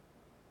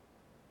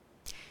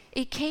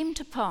It came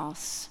to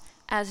pass,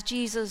 as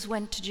Jesus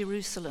went to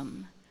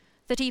Jerusalem,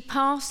 that he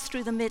passed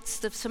through the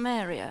midst of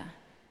Samaria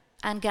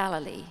and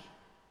Galilee.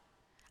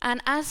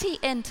 And as he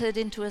entered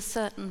into a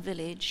certain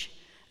village,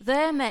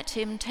 there met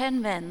him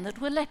 10 men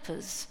that were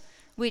lepers,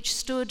 which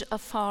stood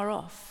afar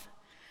off.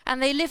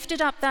 And they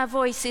lifted up their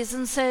voices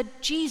and said,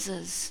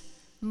 Jesus,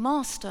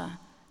 Master,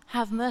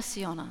 have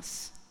mercy on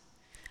us.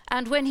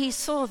 And when he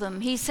saw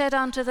them, he said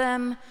unto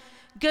them,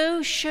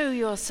 Go show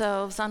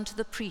yourselves unto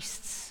the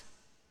priests.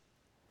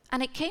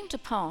 And it came to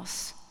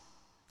pass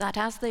that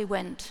as they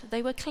went,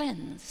 they were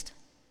cleansed.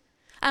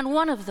 And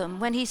one of them,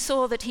 when he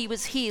saw that he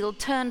was healed,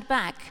 turned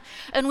back,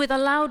 and with a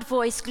loud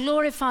voice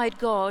glorified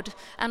God,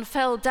 and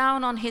fell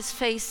down on his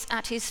face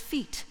at his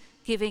feet,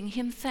 giving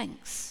him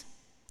thanks.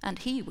 And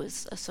he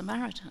was a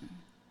Samaritan.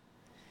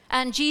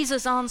 And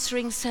Jesus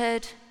answering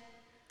said,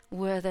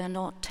 Were there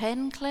not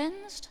 10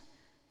 cleansed?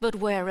 But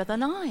where are the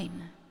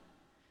 9?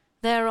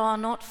 There are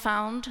not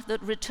found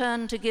that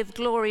return to give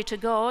glory to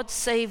God,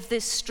 save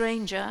this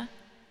stranger.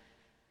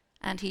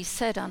 And he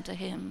said unto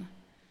him,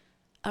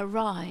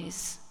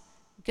 Arise,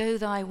 go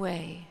thy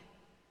way,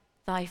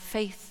 thy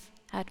faith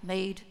had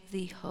made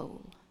thee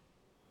whole.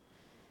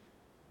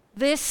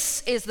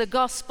 This is the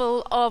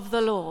gospel of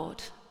the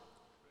Lord.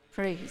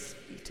 Praise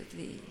be to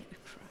thee, O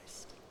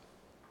Christ.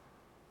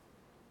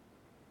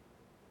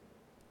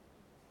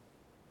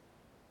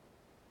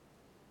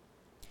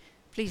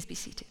 Please be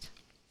seated.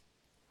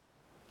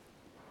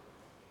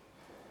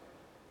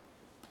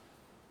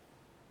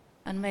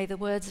 And may the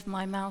words of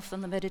my mouth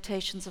and the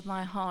meditations of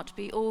my heart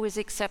be always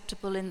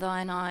acceptable in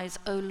thine eyes,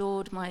 O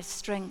Lord, my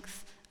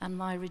strength and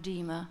my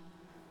Redeemer.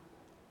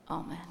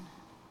 Amen.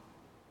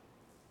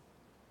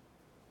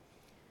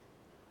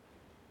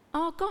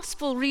 Our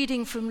gospel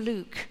reading from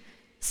Luke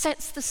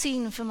sets the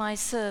scene for my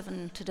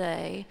sermon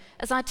today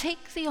as I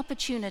take the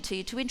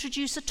opportunity to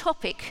introduce a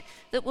topic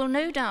that will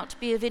no doubt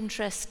be of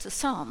interest to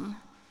some,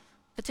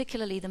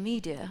 particularly the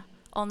media,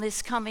 on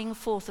this coming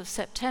 4th of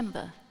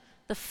September,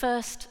 the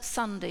first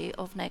Sunday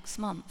of next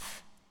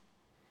month.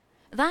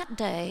 That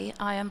day,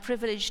 I am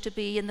privileged to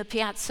be in the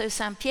Piazza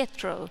San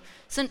Pietro,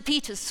 St.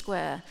 Peter's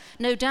Square,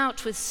 no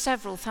doubt with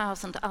several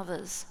thousand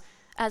others,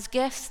 as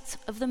guests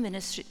of the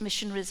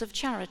Missionaries of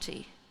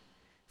Charity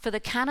for the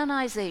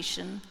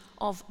canonization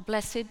of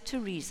Blessed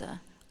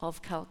Teresa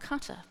of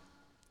Calcutta.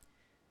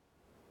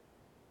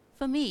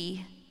 For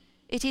me,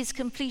 it is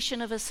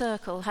completion of a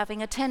circle,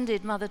 having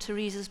attended Mother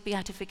Teresa's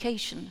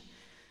beatification,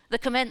 the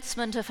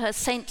commencement of her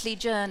saintly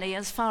journey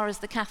as far as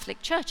the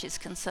Catholic Church is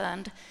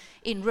concerned,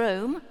 in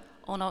Rome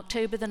on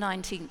October the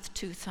 19th,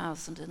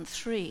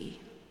 2003.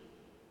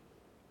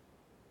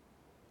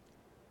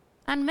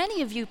 And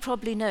many of you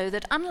probably know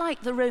that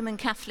unlike the Roman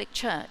Catholic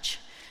Church,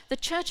 the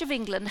Church of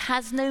England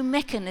has no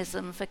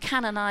mechanism for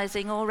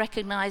canonizing or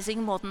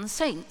recognizing modern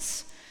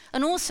saints,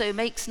 and also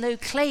makes no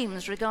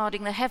claims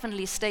regarding the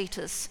heavenly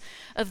status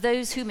of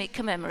those whom it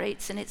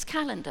commemorates in its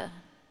calendar.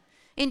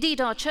 Indeed,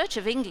 our Church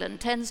of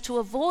England tends to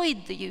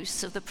avoid the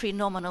use of the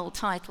prenominal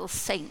title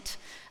saint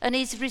and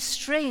is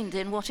restrained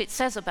in what it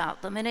says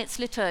about them in its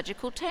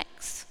liturgical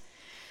texts.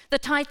 The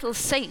title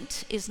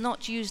saint is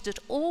not used at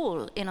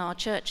all in our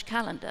church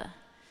calendar,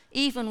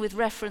 even with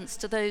reference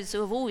to those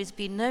who have always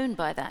been known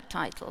by that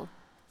title,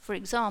 for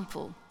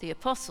example, the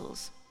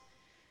apostles.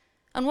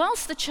 And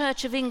whilst the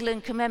Church of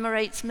England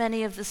commemorates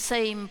many of the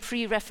same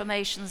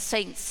pre-Reformation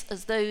saints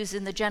as those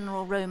in the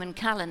general Roman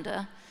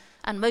calendar,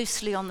 and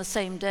mostly on the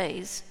same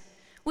days,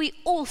 we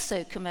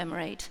also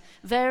commemorate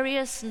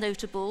various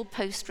notable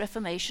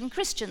post-Reformation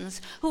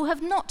Christians who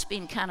have not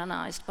been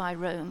canonized by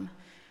Rome,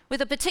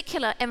 with a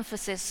particular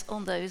emphasis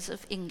on those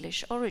of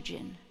English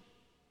origin.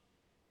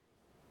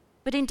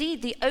 But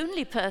indeed, the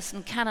only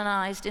person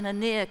canonized in a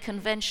near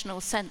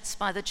conventional sense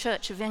by the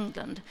Church of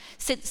England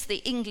since the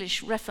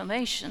English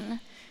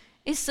Reformation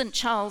is St.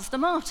 Charles the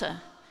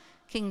Martyr,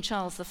 King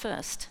Charles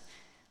I,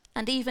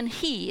 and even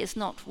he is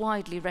not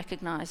widely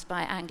recognized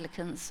by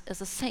Anglicans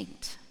as a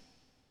saint.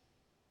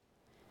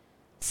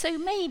 So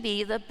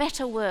maybe the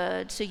better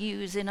word to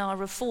use in our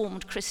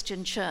Reformed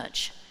Christian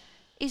Church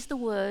is the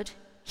word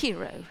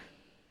hero.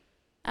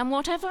 And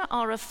whatever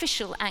our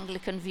official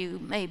Anglican view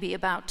may be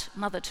about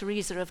Mother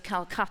Teresa of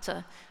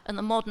Calcutta and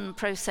the modern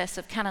process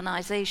of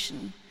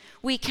canonization,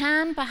 we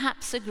can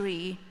perhaps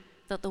agree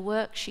that the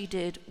work she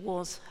did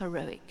was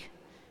heroic,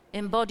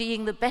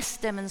 embodying the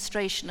best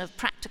demonstration of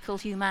practical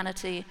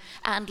humanity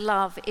and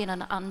love in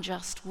an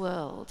unjust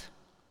world.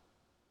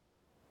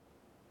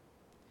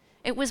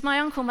 It was my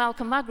uncle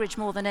Malcolm Muggeridge,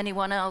 more than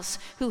anyone else,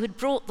 who had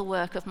brought the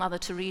work of Mother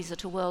Teresa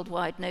to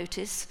worldwide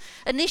notice,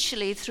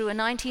 initially through a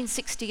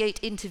 1968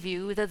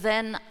 interview with a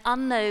then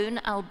unknown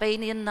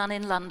Albanian nun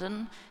in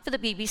London for the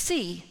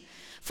BBC,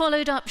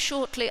 followed up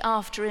shortly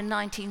after in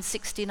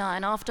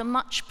 1969, after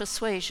much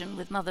persuasion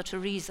with Mother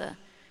Teresa,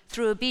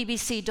 through a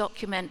BBC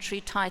documentary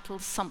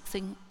titled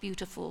Something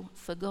Beautiful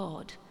for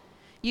God,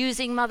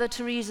 using Mother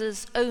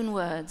Teresa's own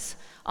words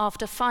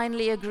after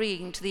finally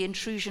agreeing to the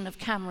intrusion of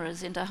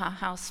cameras into her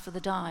house for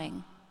the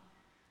dying.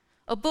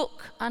 A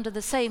book under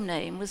the same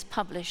name was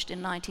published in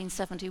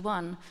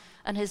 1971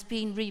 and has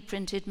been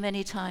reprinted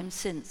many times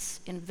since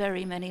in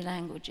very many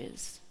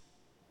languages.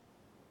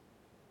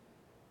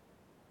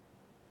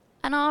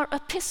 And our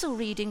epistle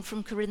reading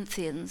from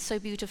Corinthians, so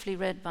beautifully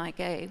read by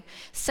Gabe,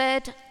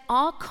 said,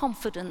 "Our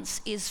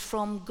confidence is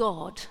from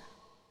God."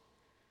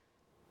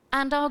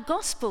 And our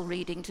gospel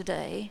reading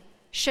today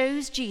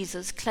shows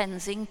Jesus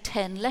cleansing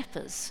 10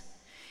 lepers.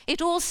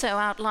 It also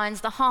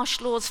outlines the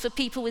harsh laws for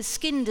people with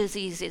skin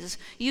diseases,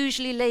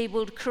 usually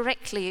labeled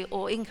correctly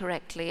or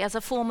incorrectly as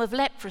a form of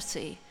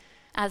leprosy,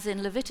 as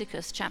in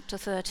Leviticus chapter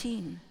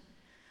 13.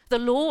 The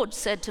Lord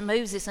said to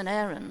Moses and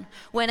Aaron,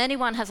 when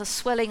anyone has a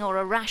swelling or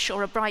a rash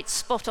or a bright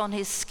spot on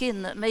his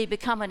skin that may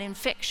become an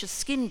infectious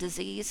skin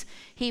disease,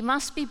 he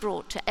must be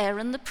brought to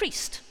Aaron the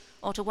priest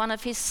or to one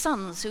of his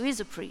sons who is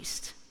a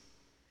priest.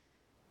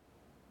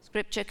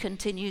 Scripture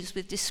continues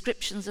with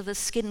descriptions of the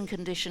skin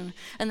condition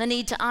and the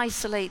need to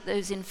isolate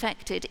those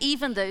infected,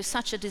 even though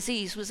such a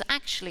disease was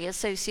actually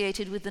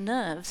associated with the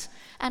nerves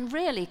and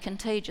rarely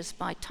contagious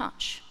by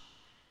touch.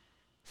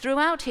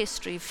 Throughout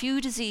history, few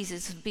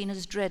diseases have been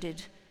as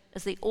dreaded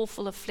as the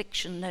awful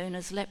affliction known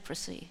as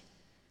leprosy.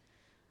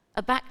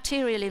 A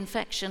bacterial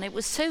infection, it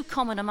was so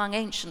common among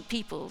ancient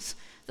peoples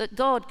that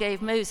God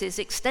gave Moses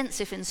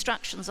extensive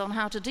instructions on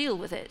how to deal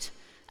with it,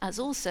 as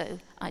also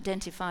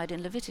identified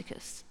in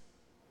Leviticus.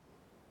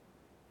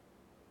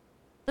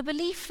 The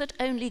belief that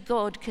only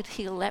God could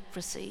heal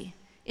leprosy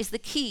is the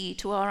key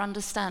to our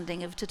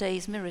understanding of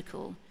today's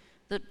miracle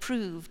that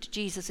proved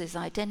Jesus'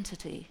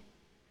 identity.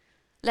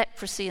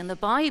 Leprosy in the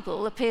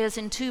Bible appears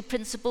in 2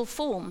 principal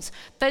forms.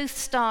 Both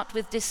start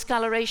with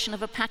discoloration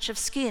of a patch of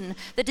skin.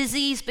 The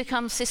disease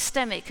becomes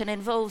systemic and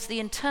involves the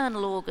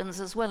internal organs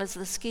as well as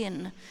the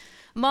skin.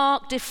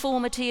 Marked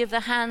deformity of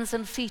the hands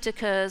and feet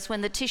occurs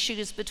when the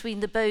tissues between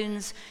the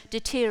bones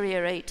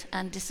deteriorate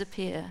and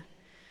disappear.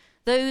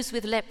 Those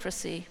with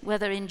leprosy,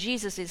 whether in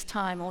Jesus'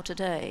 time or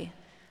today,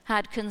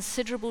 had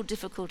considerable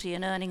difficulty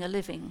in earning a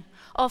living,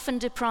 often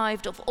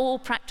deprived of all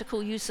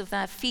practical use of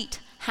their feet,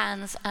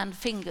 hands, and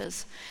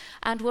fingers,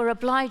 and were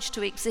obliged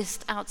to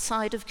exist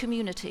outside of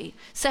community,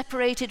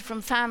 separated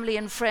from family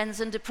and friends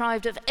and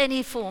deprived of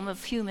any form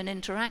of human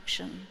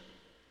interaction.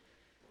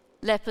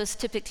 Lepers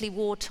typically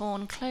wore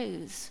torn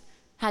clothes,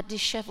 had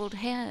disheveled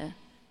hair,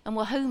 and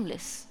were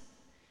homeless.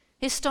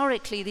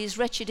 Historically, these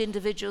wretched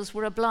individuals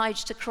were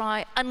obliged to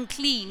cry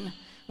 "unclean"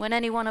 when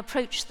anyone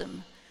approached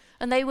them,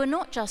 and they were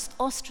not just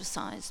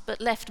ostracized,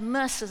 but left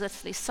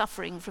mercilessly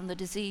suffering from the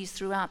disease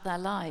throughout their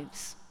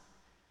lives.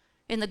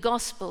 In the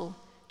gospel,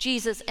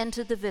 Jesus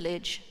entered the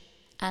village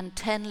and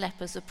 10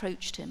 lepers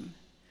approached him.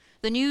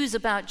 The news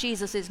about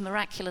Jesus'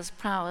 miraculous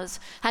powers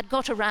had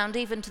got around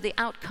even to the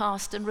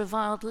outcast and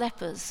reviled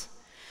lepers.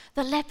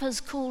 The lepers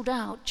called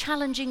out,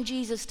 challenging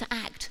Jesus to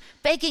act,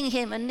 begging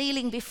him and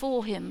kneeling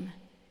before him.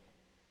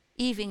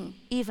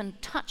 Even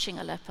touching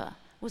a leper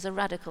was a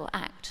radical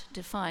act,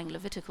 defying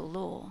Levitical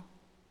law.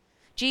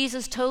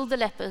 Jesus told the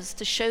lepers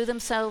to show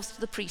themselves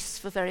to the priests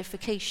for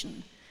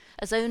verification,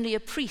 as only a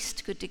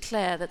priest could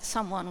declare that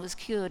someone was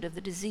cured of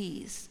the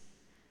disease.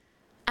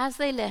 As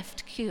they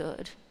left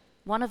cured,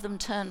 one of them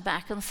turned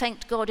back and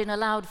thanked God in a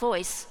loud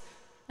voice,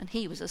 and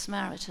he was a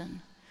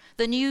Samaritan.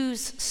 The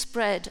news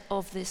spread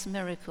of this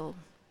miracle.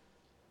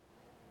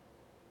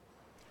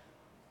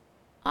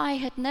 I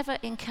had never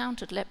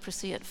encountered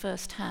leprosy at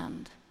first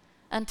hand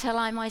until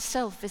I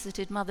myself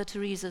visited Mother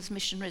Teresa's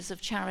Missionaries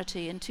of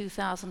Charity in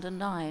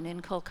 2009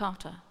 in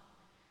Kolkata.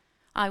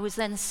 I was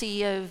then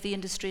CEO of the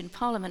Industry and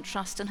Parliament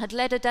Trust and had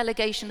led a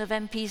delegation of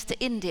MPs to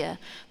India,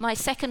 my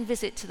second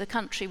visit to the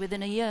country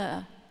within a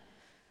year.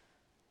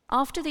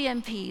 After the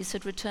MPs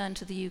had returned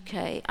to the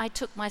UK, I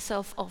took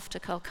myself off to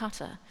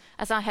Calcutta,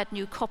 as I had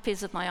new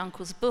copies of my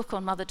uncle's book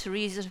on Mother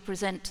Teresa to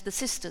present to the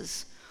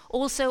sisters,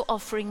 also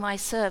offering my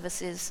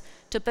services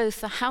to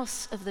both the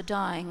House of the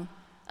Dying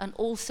and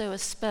also a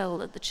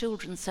spell at the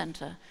Children's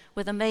Centre,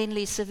 where the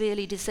mainly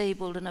severely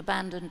disabled and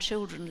abandoned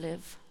children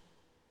live.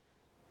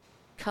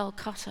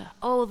 Calcutta.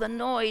 Oh, the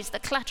noise, the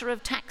clatter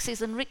of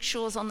taxis and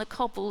rickshaws on the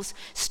cobbles,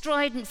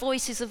 strident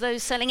voices of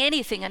those selling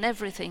anything and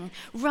everything,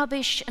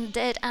 rubbish and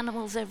dead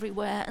animals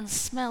everywhere, and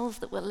smells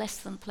that were less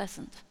than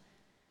pleasant.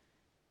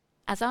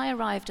 As I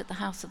arrived at the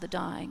House of the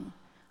Dying,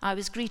 I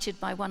was greeted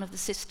by one of the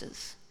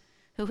sisters,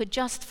 who had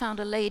just found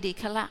a lady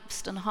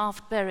collapsed and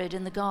half buried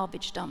in the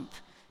garbage dump,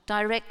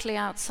 directly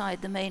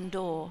outside the main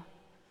door,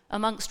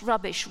 amongst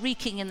rubbish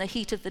reeking in the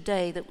heat of the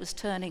day that was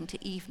turning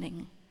to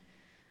evening.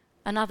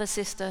 Another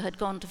sister had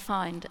gone to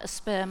find a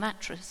spare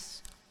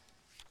mattress.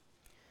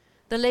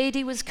 The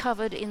lady was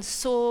covered in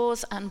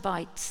sores and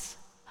bites,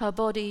 her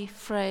body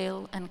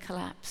frail and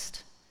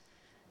collapsed.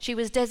 She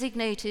was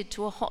designated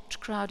to a hot,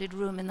 crowded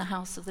room in the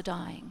House of the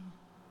Dying.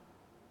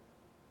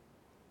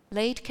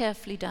 Laid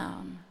carefully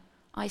down,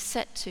 I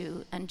set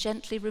to and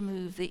gently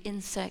removed the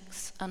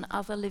insects and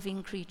other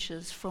living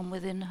creatures from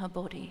within her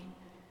body,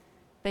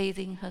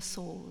 bathing her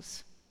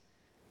sores.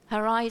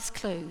 Her eyes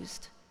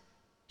closed.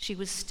 She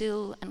was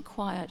still and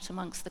quiet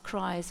amongst the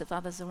cries of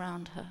others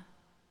around her.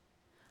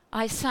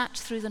 I sat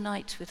through the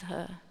night with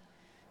her,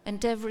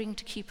 endeavoring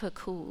to keep her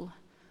cool,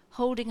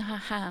 holding her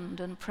hand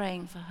and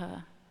praying for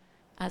her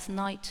as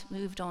night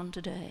moved on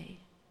to day.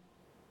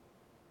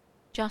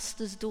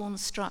 Just as dawn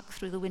struck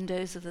through the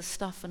windows of the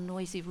stuff and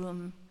noisy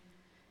room,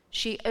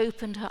 she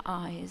opened her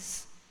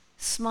eyes,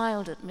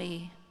 smiled at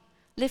me,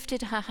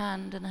 lifted her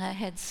hand and her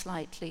head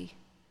slightly,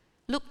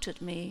 looked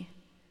at me,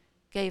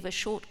 gave a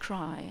short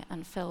cry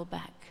and fell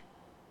back.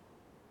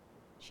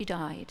 She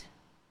died,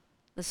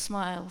 the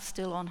smile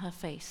still on her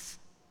face.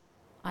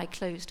 I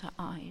closed her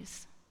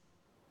eyes.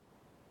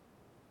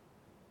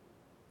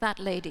 That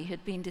lady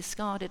had been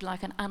discarded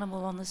like an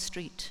animal on the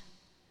street,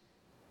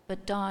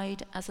 but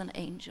died as an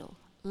angel,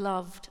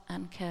 loved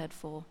and cared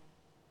for.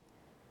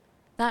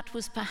 That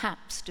was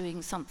perhaps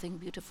doing something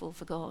beautiful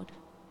for God,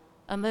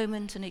 a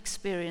moment and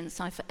experience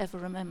I forever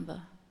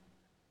remember.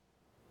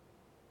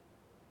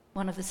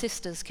 One of the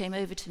sisters came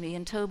over to me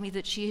and told me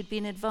that she had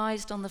been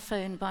advised on the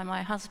phone by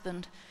my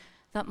husband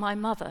that my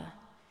mother,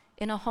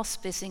 in a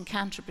hospice in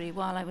Canterbury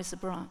while I was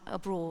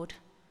abroad,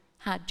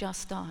 had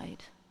just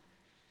died.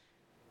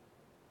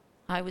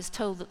 I was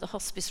told that the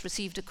hospice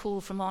received a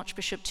call from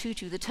Archbishop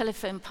Tutu. The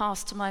telephone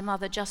passed to my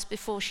mother just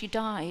before she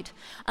died.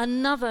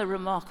 Another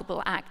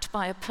remarkable act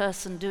by a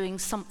person doing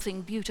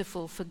something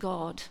beautiful for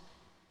God.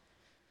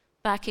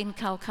 Back in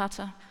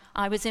Calcutta,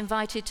 I was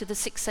invited to the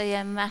 6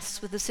 a.m. Mass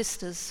with the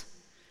sisters.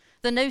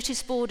 The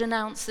notice board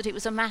announced that it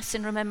was a Mass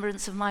in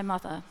remembrance of my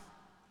mother.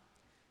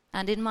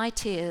 And in my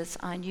tears,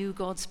 I knew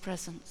God's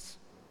presence.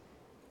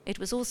 It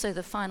was also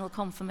the final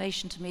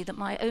confirmation to me that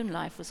my own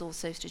life was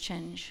also to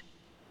change.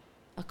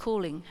 A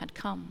calling had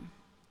come.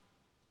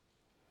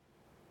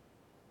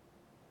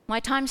 My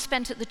time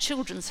spent at the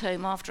children's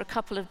home after a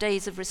couple of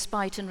days of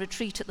respite and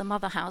retreat at the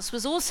Mother House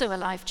was also a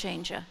life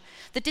changer.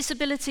 The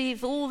disability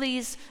of all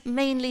these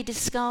mainly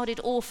discarded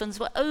orphans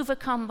were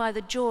overcome by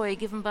the joy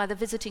given by the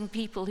visiting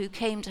people who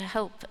came to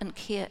help and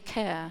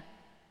care.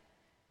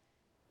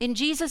 In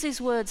Jesus'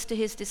 words to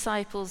his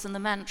disciples and the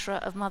mantra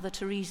of Mother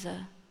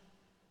Teresa,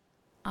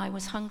 I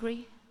was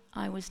hungry,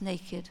 I was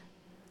naked,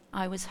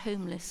 I was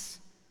homeless,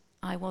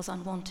 I was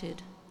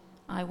unwanted,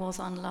 I was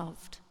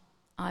unloved,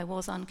 I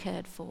was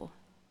uncared for,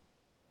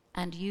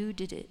 and you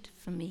did it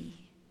for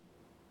me.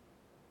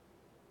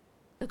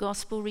 The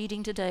gospel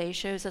reading today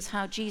shows us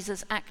how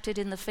Jesus acted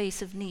in the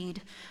face of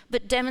need,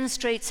 but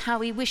demonstrates how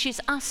he wishes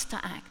us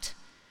to act.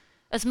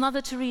 As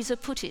Mother Teresa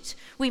put it,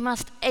 we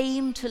must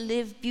aim to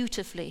live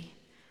beautifully.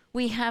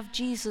 We have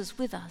Jesus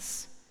with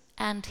us,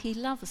 and he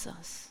loves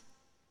us.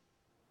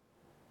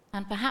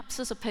 And perhaps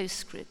as a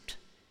postscript,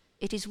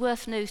 it is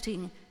worth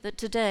noting that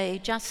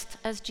today, just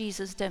as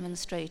Jesus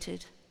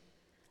demonstrated,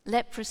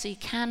 leprosy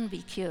can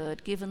be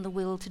cured given the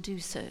will to do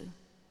so.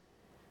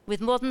 With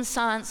modern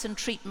science and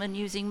treatment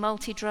using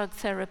multi-drug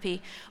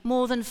therapy,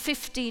 more than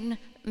 15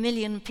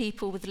 million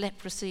people with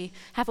leprosy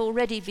have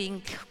already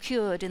been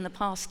cured in the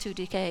past 2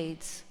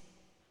 decades.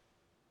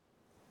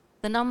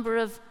 The number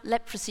of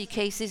leprosy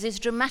cases is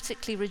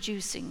dramatically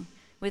reducing,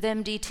 with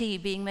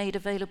MDT being made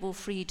available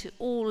free to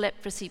all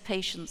leprosy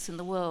patients in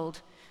the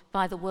world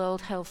by the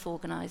World Health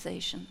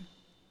Organization.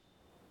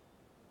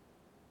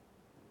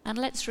 And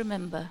let's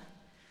remember,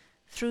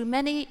 through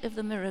many of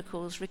the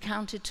miracles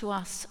recounted to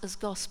us as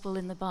gospel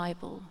in the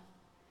Bible,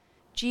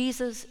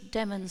 Jesus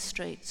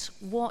demonstrates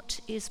what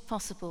is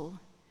possible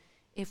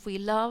if we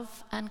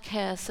love and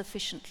care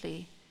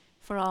sufficiently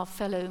for our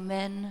fellow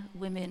men,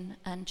 women,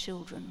 and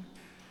children.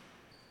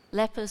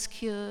 Lepers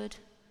cured,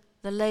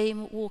 the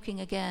lame walking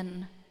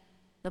again,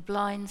 the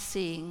blind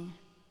seeing,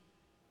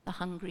 the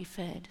hungry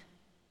fed.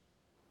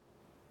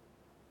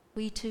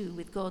 We too,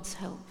 with God's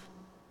help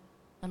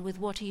and with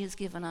what he has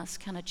given us,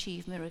 can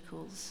achieve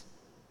miracles.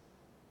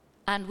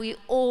 And we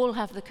all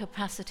have the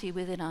capacity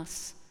within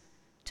us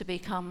to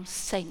become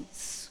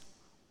saints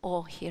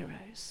or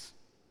heroes.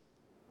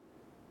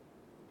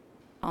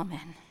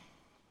 Amen.